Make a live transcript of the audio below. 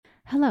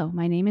Hello,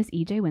 my name is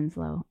EJ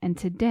Winslow, and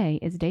today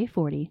is day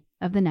 40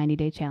 of the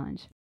 90-Day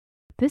Challenge.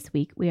 This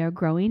week, we are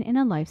growing in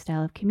a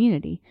lifestyle of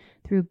community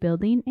through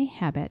building a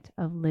habit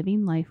of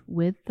living life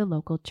with the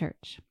local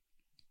church.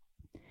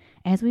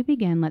 As we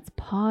begin, let's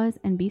pause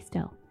and be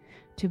still,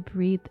 to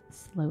breathe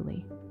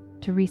slowly,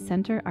 to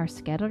recenter our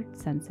scattered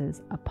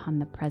senses upon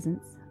the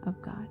presence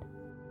of God.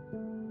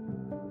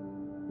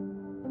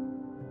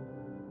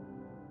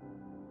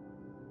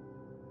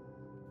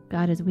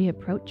 God, as we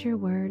approach your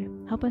word,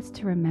 help us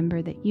to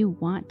remember that you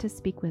want to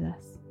speak with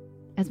us.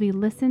 As we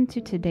listen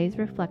to today's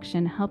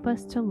reflection, help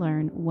us to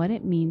learn what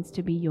it means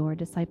to be your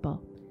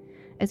disciple.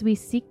 As we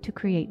seek to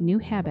create new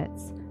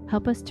habits,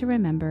 help us to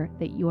remember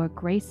that your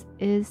grace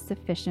is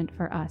sufficient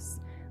for us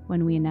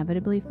when we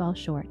inevitably fall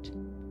short.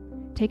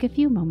 Take a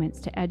few moments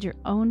to add your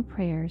own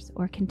prayers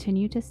or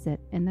continue to sit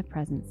in the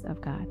presence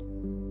of God.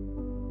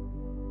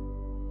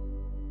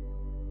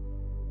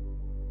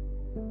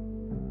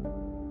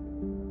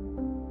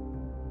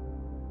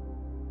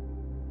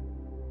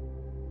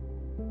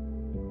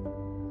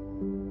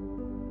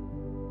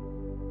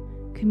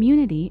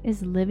 Community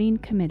is living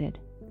committed.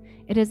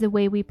 It is the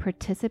way we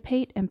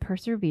participate and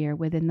persevere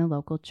within the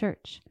local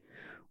church.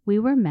 We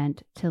were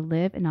meant to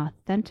live in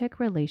authentic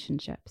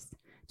relationships,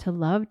 to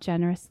love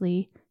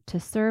generously, to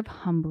serve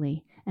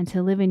humbly, and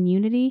to live in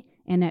unity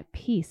and at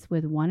peace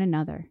with one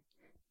another.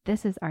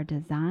 This is our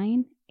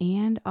design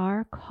and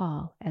our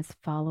call as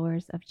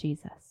followers of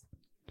Jesus.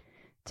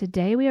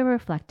 Today we are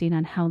reflecting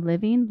on how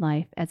living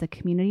life as a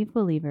community of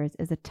believers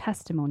is a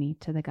testimony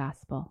to the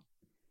gospel.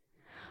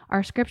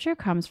 Our scripture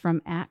comes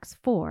from Acts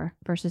 4,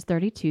 verses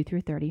 32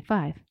 through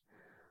 35.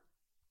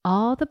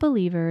 All the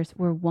believers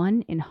were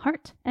one in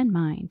heart and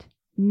mind.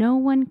 No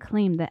one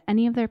claimed that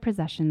any of their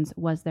possessions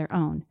was their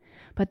own,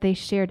 but they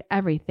shared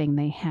everything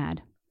they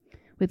had.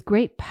 With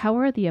great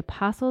power, the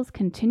apostles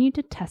continued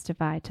to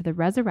testify to the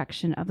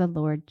resurrection of the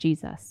Lord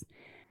Jesus.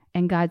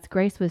 And God's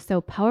grace was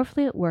so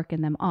powerfully at work in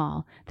them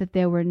all that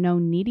there were no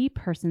needy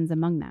persons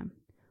among them.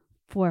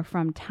 For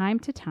from time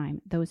to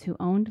time, those who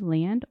owned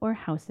land or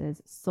houses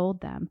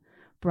sold them,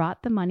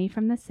 brought the money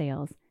from the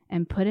sales,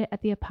 and put it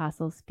at the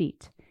apostles'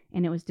 feet,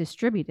 and it was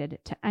distributed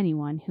to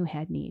anyone who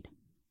had need.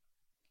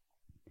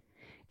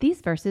 These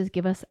verses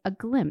give us a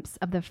glimpse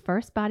of the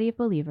first body of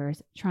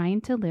believers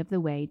trying to live the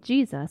way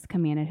Jesus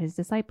commanded his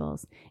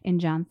disciples in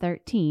John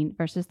 13,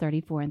 verses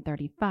 34 and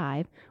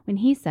 35, when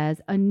he says,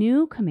 "A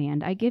new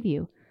command I give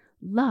you,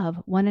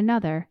 love one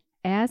another.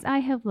 As I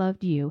have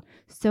loved you,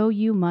 so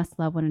you must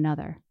love one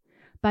another.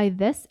 By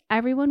this,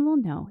 everyone will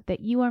know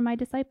that you are my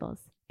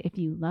disciples, if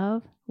you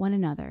love one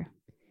another."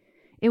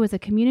 It was a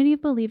community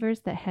of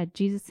believers that had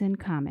Jesus in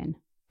common,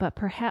 but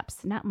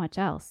perhaps not much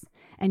else.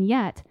 And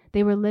yet,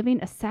 they were living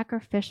a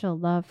sacrificial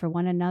love for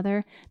one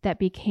another that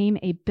became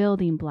a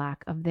building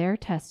block of their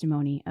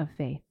testimony of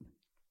faith.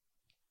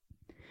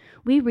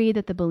 We read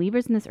that the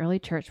believers in this early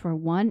church were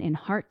one in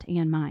heart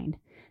and mind.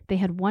 They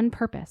had one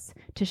purpose,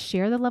 to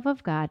share the love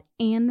of God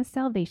and the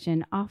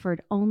salvation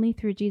offered only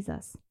through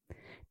Jesus.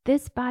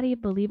 This body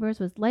of believers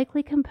was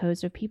likely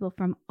composed of people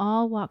from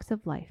all walks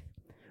of life,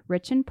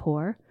 rich and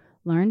poor,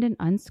 learned and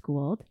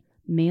unschooled,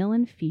 male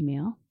and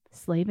female,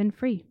 slave and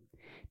free.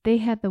 They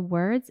had the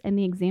words and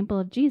the example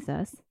of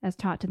Jesus, as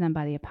taught to them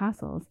by the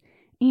apostles,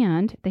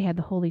 and they had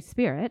the Holy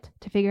Spirit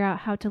to figure out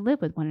how to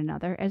live with one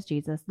another as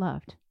Jesus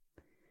loved.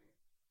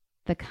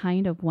 The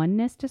kind of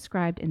oneness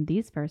described in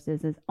these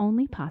verses is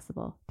only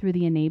possible through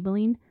the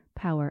enabling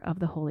power of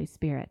the Holy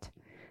Spirit.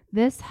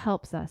 This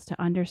helps us to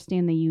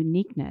understand the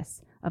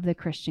uniqueness of the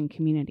Christian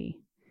community.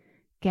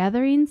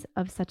 Gatherings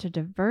of such a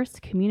diverse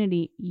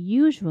community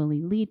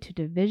usually lead to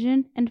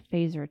division and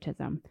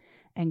favoritism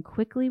and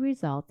quickly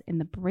result in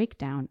the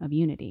breakdown of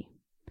unity.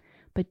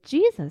 But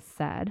Jesus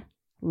said,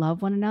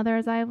 "Love one another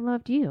as I have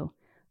loved you.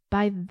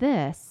 By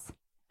this,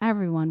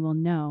 everyone will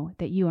know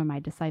that you are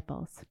my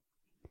disciples."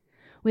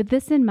 With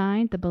this in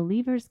mind, the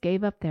believers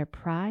gave up their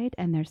pride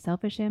and their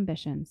selfish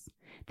ambitions.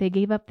 They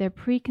gave up their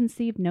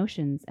preconceived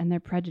notions and their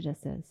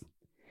prejudices.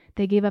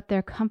 They gave up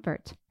their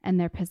comfort and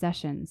their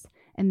possessions,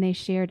 and they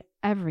shared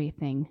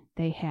everything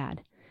they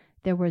had.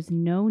 There was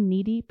no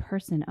needy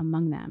person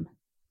among them.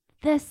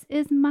 This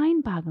is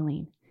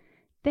mind-boggling.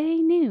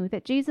 They knew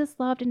that Jesus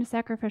loved in a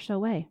sacrificial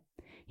way.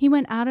 He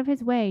went out of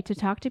his way to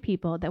talk to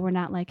people that were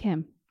not like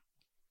him,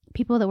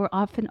 people that were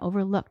often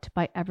overlooked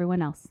by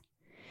everyone else.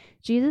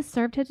 Jesus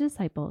served his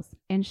disciples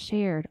and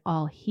shared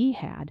all he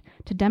had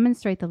to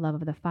demonstrate the love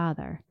of the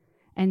Father.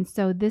 And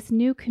so this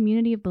new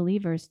community of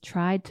believers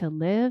tried to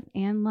live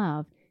and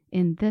love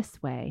in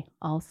this way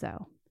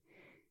also.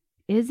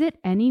 Is it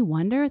any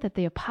wonder that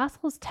the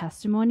apostles'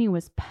 testimony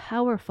was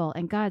powerful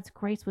and God's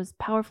grace was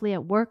powerfully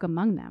at work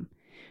among them?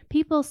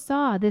 People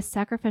saw this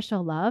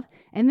sacrificial love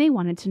and they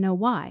wanted to know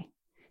why.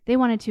 They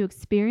wanted to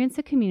experience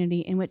a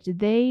community in which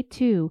they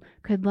too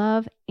could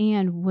love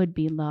and would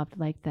be loved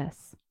like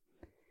this.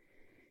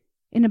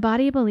 In a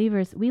body of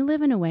believers, we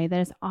live in a way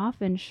that is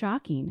often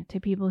shocking to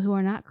people who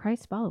are not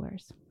Christ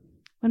followers.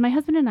 When my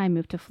husband and I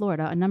moved to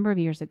Florida a number of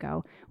years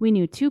ago, we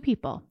knew two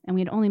people, and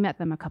we had only met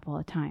them a couple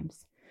of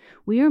times.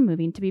 We were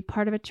moving to be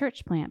part of a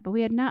church plant, but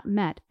we had not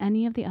met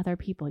any of the other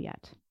people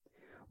yet.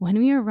 When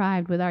we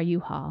arrived with our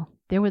U-Haul,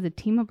 there was a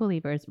team of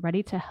believers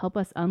ready to help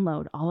us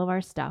unload all of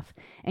our stuff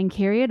and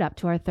carry it up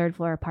to our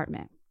third-floor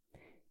apartment.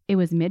 It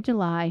was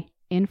mid-July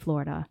in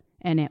Florida,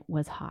 and it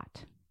was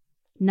hot.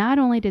 Not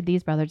only did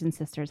these brothers and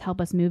sisters help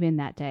us move in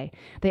that day,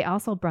 they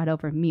also brought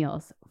over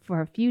meals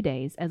for a few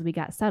days as we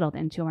got settled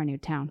into our new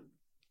town.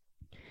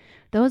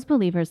 Those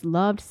believers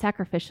loved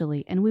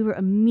sacrificially, and we were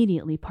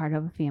immediately part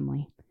of a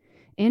family.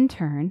 In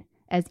turn,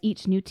 as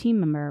each new team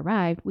member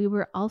arrived, we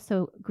were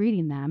also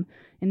greeting them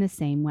in the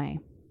same way.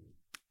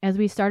 As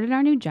we started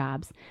our new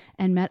jobs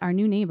and met our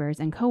new neighbors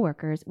and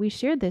coworkers, we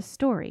shared this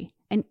story,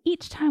 and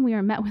each time we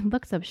were met with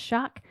looks of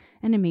shock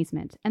and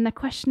amazement, and the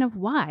question of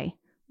why.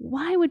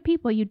 Why would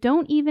people you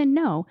don't even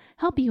know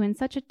help you in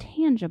such a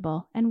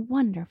tangible and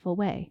wonderful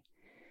way?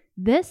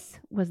 This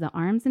was the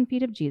arms and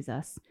feet of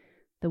Jesus,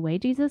 the way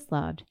Jesus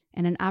loved,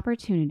 and an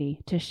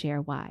opportunity to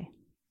share why.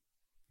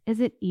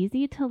 Is it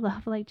easy to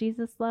love like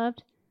Jesus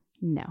loved?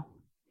 No.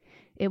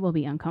 It will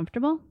be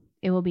uncomfortable.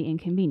 It will be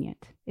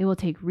inconvenient. It will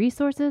take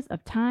resources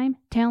of time,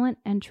 talent,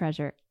 and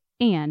treasure,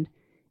 and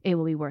it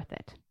will be worth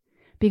it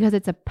because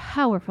it's a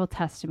powerful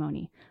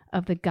testimony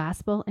of the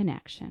gospel in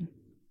action.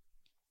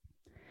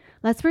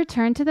 Let's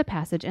return to the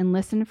passage and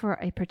listen for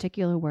a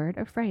particular word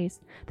or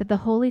phrase that the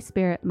Holy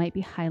Spirit might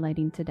be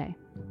highlighting today.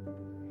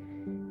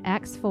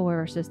 Acts 4,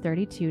 verses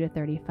 32 to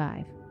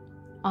 35.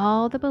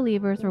 All the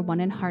believers were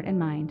one in heart and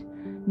mind.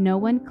 No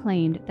one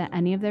claimed that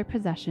any of their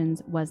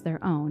possessions was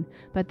their own,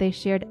 but they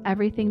shared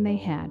everything they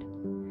had.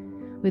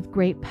 With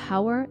great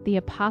power, the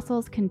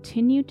apostles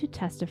continued to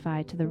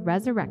testify to the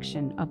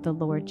resurrection of the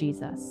Lord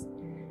Jesus.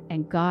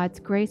 And God's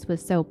grace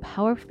was so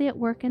powerfully at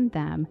work in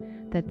them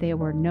that there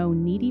were no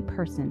needy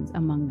persons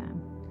among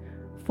them.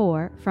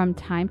 For from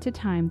time to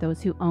time,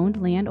 those who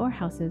owned land or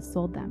houses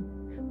sold them,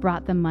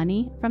 brought the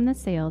money from the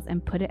sales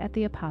and put it at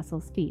the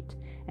apostles' feet,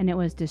 and it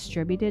was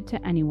distributed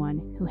to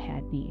anyone who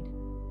had need.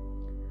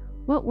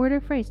 What word or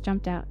phrase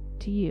jumped out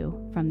to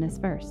you from this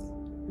verse?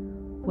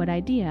 What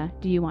idea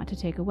do you want to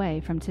take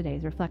away from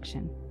today's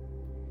reflection?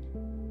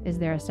 Is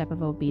there a step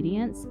of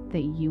obedience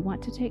that you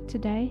want to take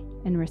today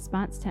in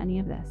response to any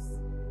of this?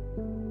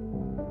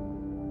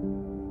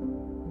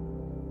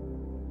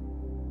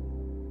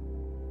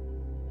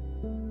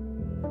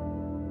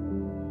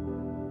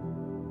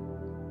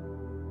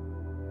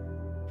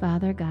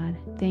 Father God,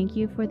 thank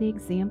you for the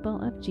example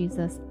of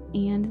Jesus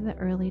and the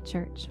early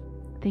church.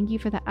 Thank you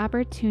for the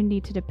opportunity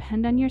to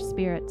depend on your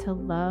Spirit to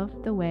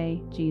love the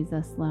way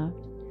Jesus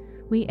loved.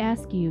 We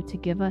ask you to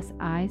give us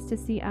eyes to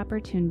see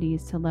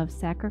opportunities to love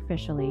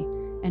sacrificially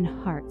and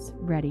hearts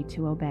ready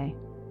to obey.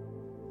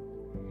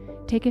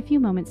 Take a few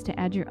moments to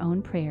add your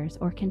own prayers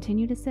or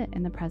continue to sit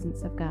in the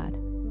presence of God.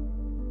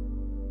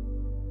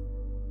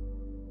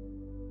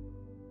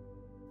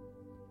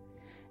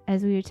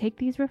 As we take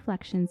these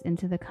reflections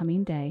into the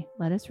coming day,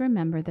 let us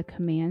remember the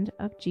command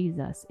of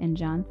Jesus in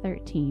John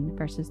 13,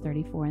 verses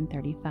 34 and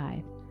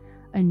 35.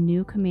 A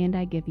new command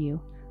I give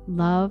you,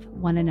 love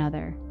one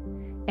another.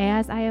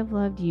 As I have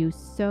loved you,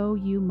 so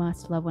you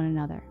must love one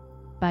another.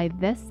 By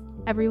this,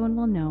 everyone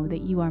will know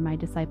that you are my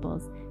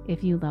disciples,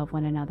 if you love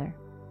one another.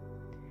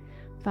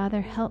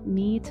 Father, help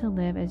me to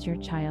live as your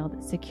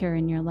child, secure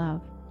in your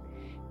love.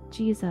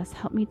 Jesus,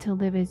 help me to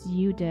live as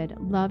you did,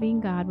 loving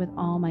God with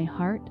all my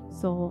heart,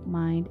 soul,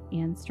 mind,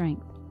 and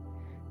strength.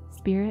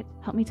 Spirit,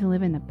 help me to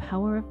live in the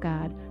power of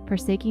God,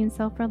 forsaking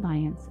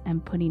self-reliance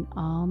and putting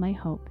all my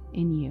hope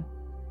in you.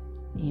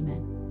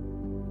 Amen.